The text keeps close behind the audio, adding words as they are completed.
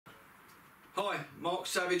Hi, Mark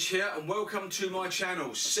Savage here and welcome to my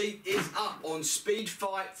channel. Seat is up on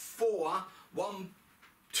Speedfight 4, 1,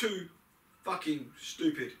 2, fucking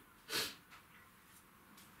stupid.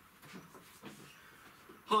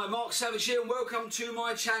 Hi, Mark Savage here and welcome to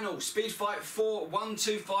my channel. Speedfight 4,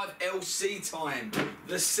 125 LC time.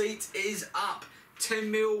 The seat is up.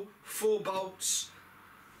 10mm, 4 bolts,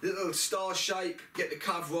 little star shape, get the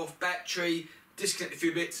cover off, battery, disconnect a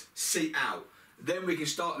few bits, seat out. Then we can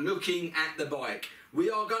start looking at the bike. We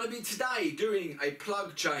are going to be today doing a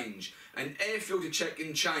plug change, an air filter check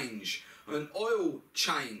and change, an oil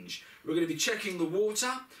change. We're going to be checking the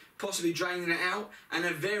water, possibly draining it out, and a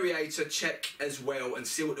variator check as well and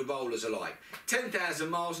see what the rollers are like. 10,000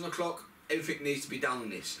 miles on the clock, everything needs to be done on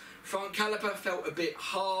this. Front caliper felt a bit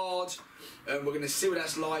hard, and we're going to see what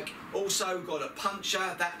that's like. Also got a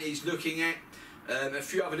puncher, that needs looking at, a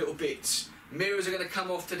few other little bits. Mirrors are going to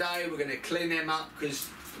come off today, we're going to clean them up because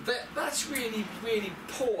that's really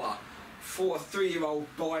poor for a 3-year-old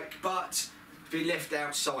bike, but be left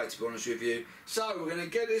outside to be honest with you. So we're going to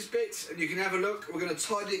get this bit and you can have a look. We're going to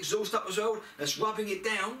tie the exhaust up as well, that's rubbing it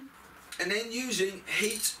down, and then using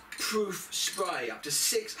heat proof spray up to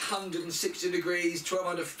 660 degrees,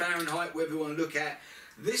 1200 Fahrenheit, whatever you want to look at.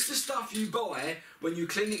 This is the stuff you buy when you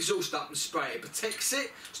clean the exhaust up and spray. It protects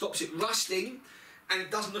it, stops it rusting, and it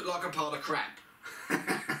doesn't look like a pile of crap.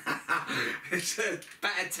 It's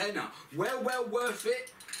about a tenner. Well worth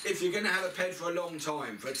it if you're going to have a ped for a long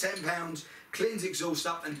time. For £10, cleans exhaust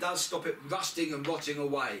up and does stop it rusting and rotting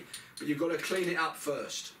away. But you've got to clean it up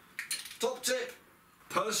first. Top tip,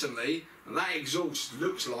 personally, that exhaust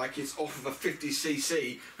looks like it's off of a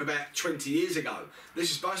 50cc from about 20 years ago.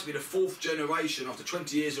 This is supposed to be the 4th generation after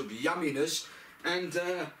 20 years of yumminess, and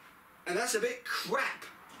that's a bit crap.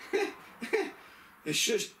 It's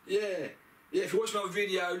just, yeah, if you watch my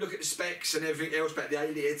video, look at the specs and everything else about the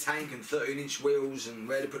 8-litre tank and 13-inch wheels and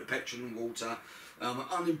where to put the petrol and water. I'm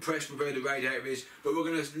unimpressed with where the radiator is, but we're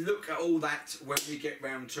going to look at all that when we get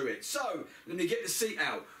round to it. So, let me get the seat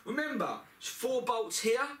out. Remember, it's 4 bolts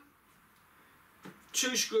here,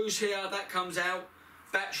 2 screws here, that comes out,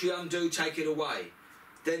 battery undo, take it away.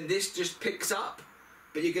 Then this just picks up,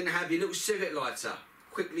 but you're going to have your little civet lighter.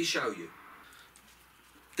 Quickly show you.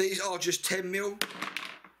 These are just 10mm,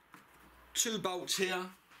 2 bolts here,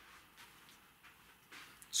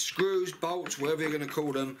 screws, bolts, whatever you're going to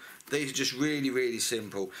call them. These are just really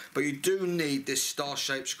simple, but you do need this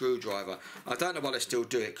star-shaped screwdriver. I don't know why they still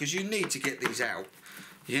do it, because you need to get these out.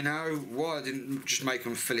 You know, why I didn't just make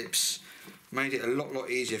them Phillips? Made it a lot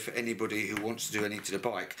easier for anybody who wants to do anything to the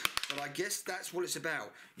bike. But I guess that's what it's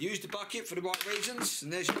about. Use the bucket for the right reasons,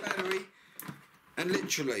 and there's your battery, and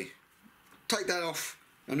literally take that off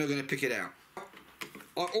and we're going to pick it out.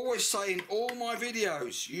 I always say in all my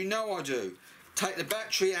videos, you know I do, take the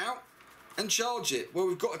battery out and charge it. Well,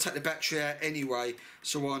 we've got to take the battery out anyway,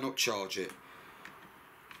 so why not charge it?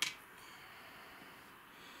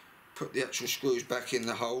 Put the actual screws back in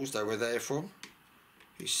the holes they were there from.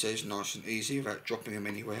 He says nice and easy without dropping them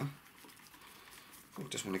anywhere. Oh,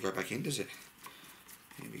 it doesn't want to go back in, does it?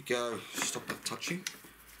 Here we go. Stop that touching.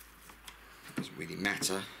 Doesn't really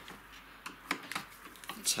matter.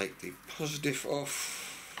 Take the positive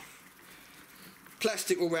off.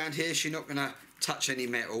 Plastic all around here, so you're not going to touch any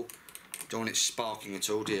metal. Don't want it sparking at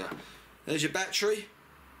all, do you? There's your battery.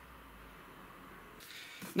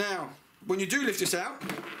 Now, when you do lift this out,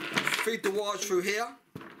 feed the wires through here.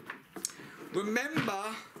 Remember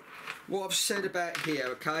what I've said about here,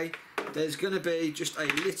 okay? There's going to be just a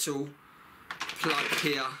little plug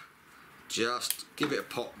here. Just give it a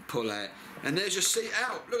pop and pull out. And there's your seat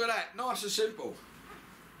out. Look at that, nice and simple.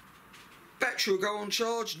 Battery will go on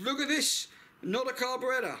charge. Look at this, not a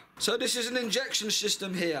carburetor. So this is an injection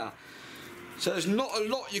system here. So there's not a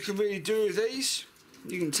lot you can really do with these.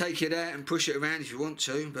 You can take it out and push it around if you want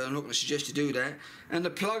to, but I'm not going to suggest you do that. And the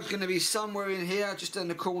plug's going to be somewhere in here, just in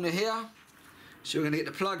the corner here. So we're going to get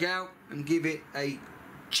the plug out and give it a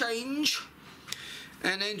change,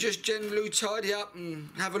 and then just generally tidy up and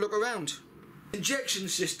have a look around. Injection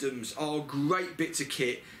systems are great bits of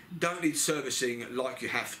kit. Don't need servicing like you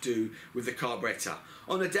have to with the carburetor.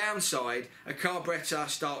 On the downside, a carburetor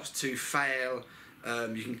starts to fail,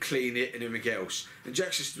 you can clean it and everything else.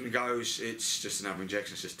 Injection system goes, it's just another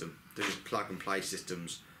injection system. They're just plug and play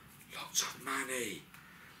systems. Lots of money.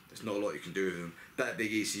 There's not a lot you can do with them. That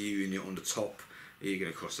big ECU unit on the top, you're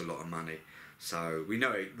going to cost a lot of money. So we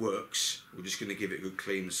know it works, we're just going to give it a good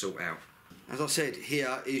clean and sort out. As I said,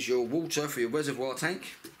 here is your water for your reservoir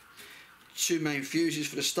tank. 2 main fuses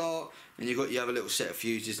for the start, and you've got your other little set of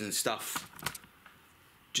fuses and stuff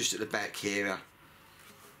just at the back here.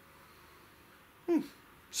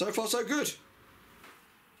 So far so good.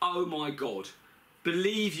 Oh my God.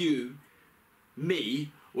 Believe you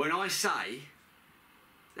me when I say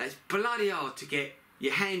that's bloody hard to get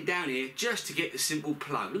your hand down here just to get the simple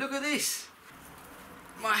plug. Look at this.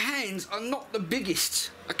 My hands are not the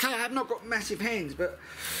biggest. Okay, I have not got massive hands, but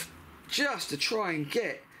just to try and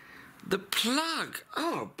get the plug.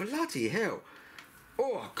 Oh, bloody hell.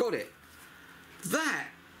 Oh, I got it. That,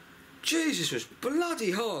 Jesus, was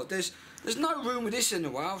bloody hard. There's no room with this in the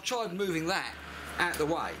way. I've tried moving that out the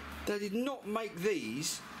way. They did not make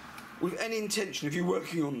these with any intention of you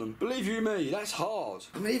working on them. Believe you me, that's hard.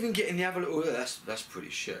 I mean, even getting the other little, that's pretty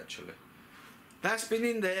shit actually. That's been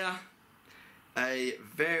in there a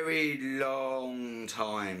very long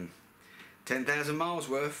time. 10,000 miles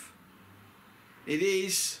worth. It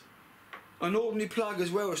is an ordinary plug as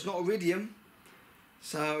well, it's not iridium.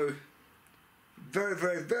 So,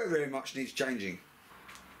 very much needs changing.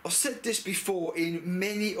 I've said this before in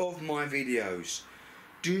many of my videos.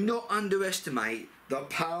 Do not underestimate the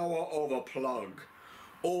power of a plug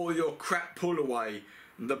or your crap pull away,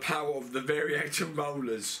 the power of the variator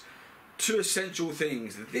rollers. Two essential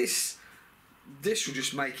things. This will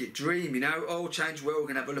just make it dream, you know. Oil change, well, we're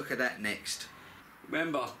going to have a look at that next.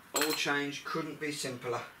 Remember, oil change couldn't be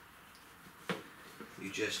simpler.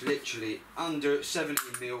 You just literally undo it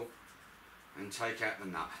 70mm and take out the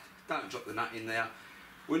nut. Don't drop the nut in there.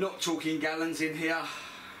 We're not talking gallons in here.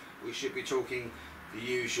 We should be talking the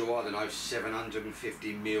usual, I don't know,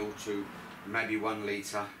 750ml to maybe 1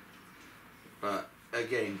 litre. But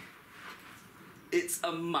again, it's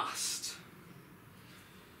a must.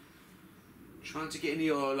 Trying to get any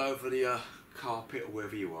oil over the carpet or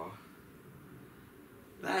wherever you are.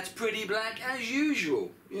 That's pretty black as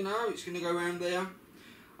usual. You know, it's going to go around there.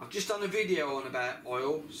 I've just done a video on about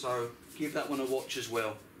oil, so give that one a watch as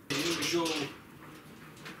well. The usual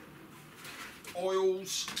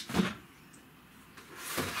oils.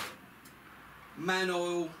 Man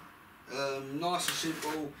oil, nice and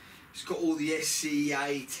simple. It's got all the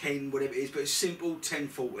SCA 10, whatever it is, but it's simple,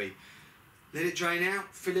 1040. Let it drain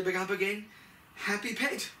out, fill it back up again. Happy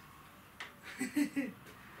pet.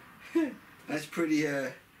 That's pretty.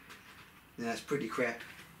 That's pretty crap.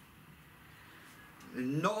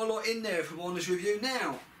 Not a lot in there, if I'm honest with you.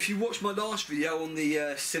 Now, if you watched my last video on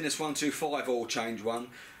the Sinus 125 oil change one,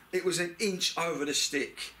 it was an inch over the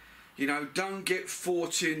stick. You know, don't get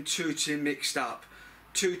 4T and 2T mixed up.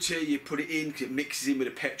 2T, you put it in, it mixes in with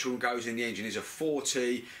the petrol and goes in the engine. It's a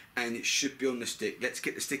 4T and it should be on the stick. Let's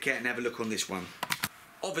get the stick out and have a look on this one.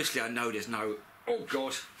 Obviously, I know there's no... Oh,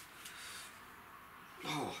 God.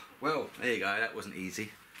 Oh, well, there you go. That wasn't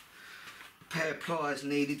easy. A pair of pliers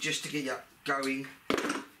needed just to get you going. I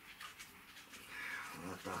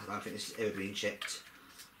don't think this has ever been checked.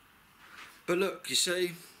 But look, you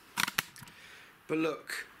see? But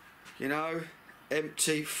look, you know,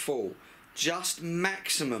 empty, full. Just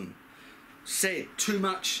maximum. Said too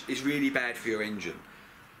much is really bad for your engine.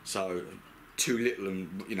 So too little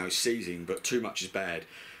and, you know, seizing, but too much is bad.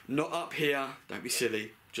 Not up here, don't be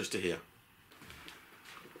silly, just to here.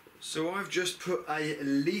 So I've just put a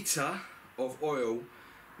litre of oil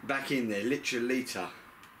back in there, literally a litre.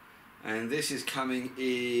 And this is coming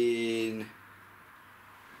in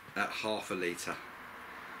at half a litre.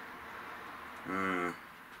 Can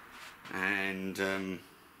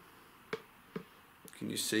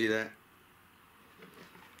you see that?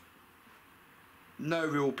 No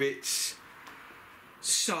real bits.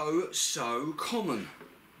 So common.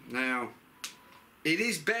 Now, it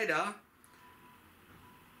is better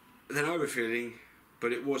than overfilling,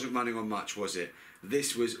 but it wasn't running on much, was it?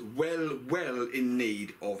 This was well in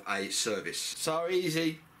need of a service. So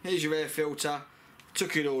easy. Here's your air filter.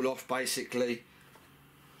 Took it all off basically.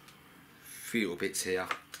 Few little bits here.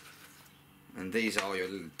 And these are your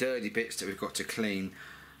little dirty bits that we've got to clean.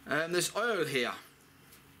 There's oil here.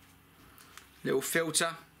 Little filter.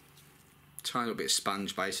 Tiny little bit of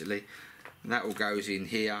sponge basically. That all goes in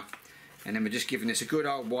here. And then we're just giving this a good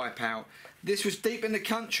old wipe out. This was deep in the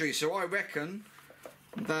country, so I reckon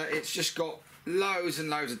that it's just got loads and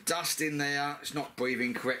loads of dust in there. It's not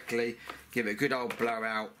breathing correctly. Give it a good old blow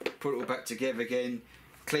out. Put it all back together again.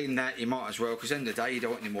 Clean that, you might as well, because at the end of the day you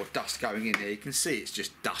don't want any more dust going in there. You can see it's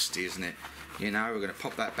just dusty, isn't it? You know, we're going to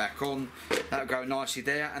pop that back on. That'll go nicely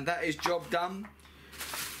there, and that is job done.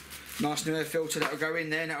 Nice new air filter, that'll go in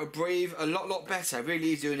there and that'll breathe a lot better. Really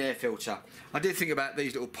easy to do an air filter. I did think about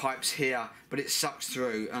these little pipes here, but it sucks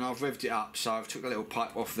through, and I've revved it up, so I've took a little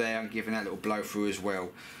pipe off there and given that a little blow through as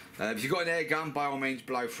well. If you've got an air gun, by all means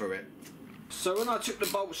blow through it. So when I took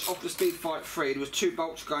the bolts off the Speedfight 3, there was 2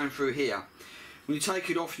 bolts going through here. When you take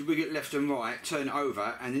it off, you rig it left and right, turn it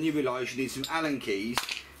over, and then you realise you need some Allen keys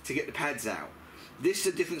to get the pads out. This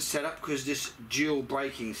is a different setup because this dual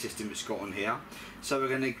braking system it's got on here. So we're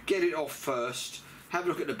going to get it off first, have a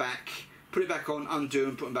look at the back, put it back on, undo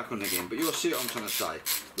and put them back on again. But you'll see what I'm trying to say.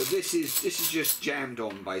 But this is just jammed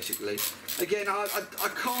on basically. Again, I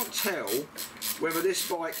can't tell whether this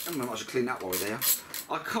bike, I might as well clean that while we're there.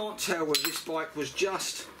 I can't tell whether this bike was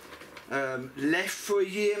just left for a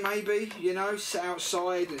year maybe, you know, sat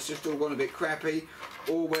outside and it's just all gone a bit crappy,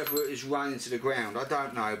 or whether it is run into the ground. I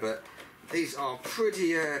don't know, but these are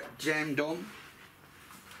pretty jammed on.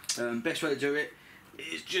 Best way to do it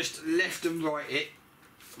is just left and right it,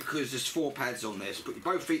 because there's 4 pads on this. Put your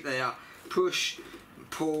both feet there, push and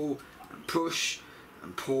pull and push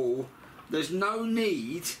and pull. There's no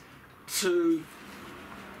need to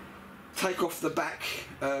take off the back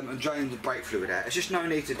and drain the brake fluid out. There's just no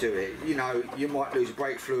need to do it. You know, you might lose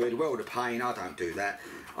brake fluid, world of pain. I don't do that.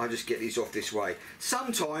 I just get these off this way.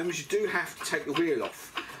 Sometimes you do have to take the wheel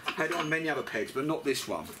off. I've had it on many other pegs, but not this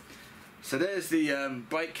one. So there's the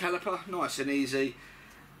brake caliper, nice and easy.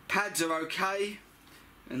 Pads are okay,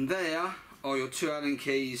 and there are your 2 Allen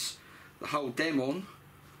keys that hold them on.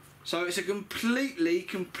 So it's a completely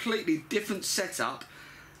different setup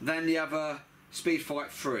than the other Speedfight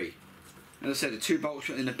 3. As I said, the 2 bolts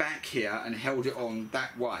went in the back here and held it on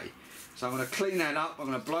that way. So I'm going to clean that up, I'm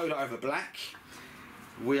going to blow that over black.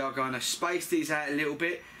 We are going to space these out a little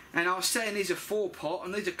bit. And I was saying these are 4-pot,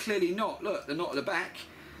 and these are clearly not. Look, they're not at the back.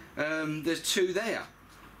 There's 2 there.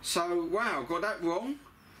 So, wow, got that wrong.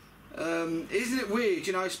 Isn't it weird,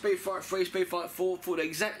 you know, Speedfight 3, Speedfight 4 thought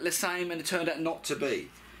exactly the same and it turned out not to be.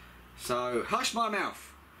 So, hush my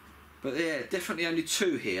mouth. But yeah, definitely only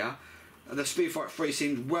 2 here. The Speedfight 3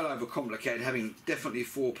 seems well overcomplicated, having definitely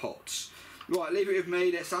 4 pots. Right, leave it with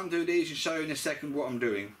me, let's undo these and show you in a second what I'm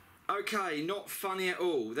doing. Okay, not funny at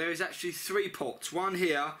all. There is actually 3 pots, 1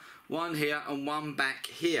 here, 1 here and 1 back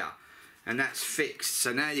here. And that's fixed,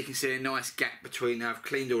 so now you can see a nice gap between there. I've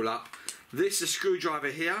cleaned all up. This is a screwdriver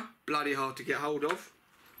here, bloody hard to get hold of.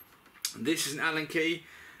 This is an Allen key,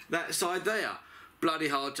 that side there, bloody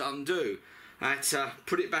hard to undo. I had to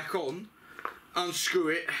put it back on, unscrew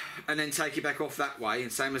it, and then take it back off that way,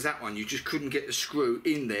 and same as that one, you just couldn't get the screw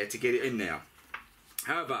in there to get it in there.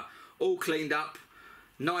 However, all cleaned up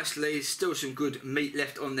nicely, still some good meat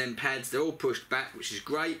left on them pads, they're all pushed back, which is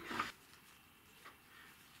great.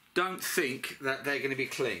 Don't think that they're going to be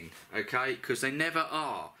clean, okay, because they never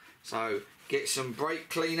are. So get some brake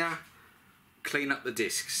cleaner, clean up the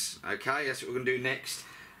discs, okay, that's what we're going to do next.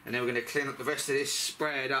 And then we're going to clean up the rest of this,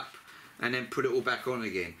 spray it up, and then put it all back on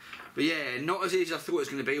again. But yeah, not as easy as I thought it was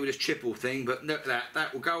going to be with this triple thing, but look at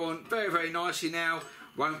that will go on very nicely now,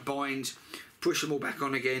 won't bind, push them all back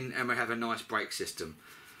on again, and we'll have a nice brake system.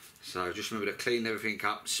 So just remember to clean everything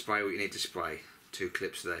up, spray what you need to spray. 2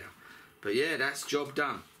 clips there. But yeah, that's job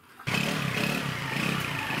done.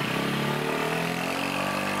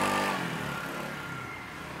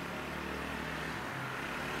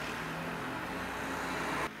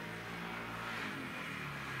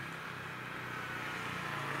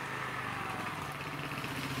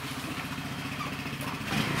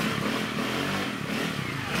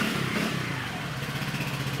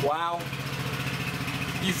 Wow,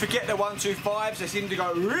 you forget the 125s, they seem to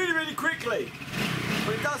go really quickly.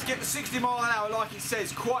 But it does get to 60 miles an hour like it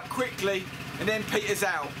says quite quickly and then peters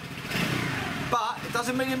out. But it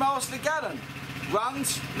doesn't mean miles to the gallon.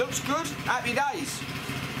 Runs, looks good, happy days.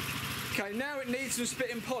 Okay, now it needs some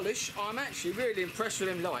spit and polish. I'm actually really impressed with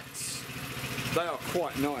them lights. They are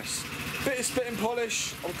quite nice. Bit of spit and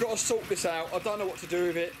polish, I've got to sort this out. I don't know what to do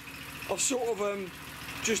with it. I've sort of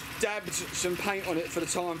just dabbed some paint on it for the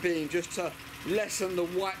time being, just to lessen the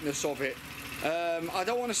whiteness of it. I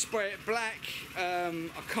don't want to spray it black.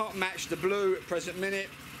 I can't match the blue at present minute,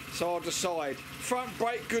 so I'll decide. Front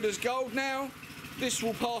brake good as gold now. This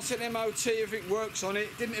will pass an MOT if it works on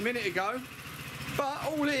it. Didn't a minute ago. But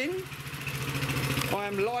all in, I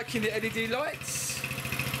am liking the LED lights.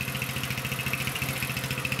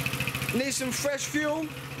 Need some fresh fuel.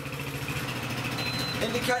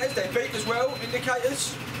 Indicators, they beep as well,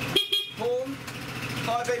 indicators, horn,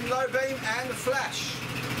 high beam, low beam, and the flash.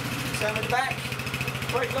 Down the back,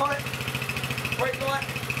 brake light,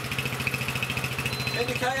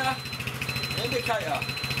 indicator, indicator.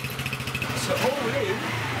 So all in,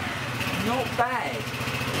 not bad.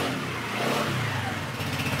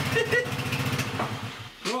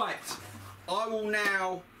 Right, I will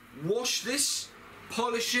now wash this,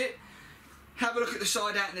 polish it, have a look at the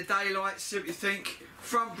side out in the daylight, see what you think.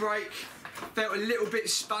 Front brake felt a little bit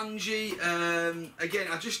spongy. Again,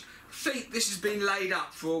 I just think this has been laid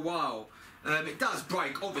up for a while. It does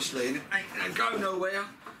brake, obviously, and it ain't go nowhere.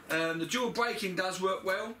 The dual braking does work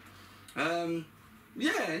well.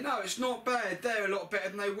 Yeah, no, it's not bad. They're a lot better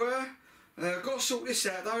than they were. I've got to sort this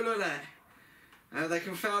out though, look at that. They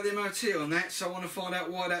can fail the MOT on that, so I want to find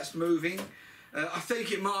out why that's moving. I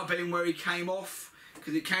think it might have been where he came off,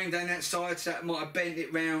 because it came down that side, so that might have bent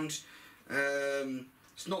it round.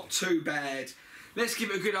 It's not too bad. Let's give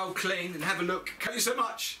it a good old clean and have a look. Thank you so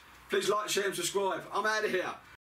much. Please like, share and subscribe. I'm out of here.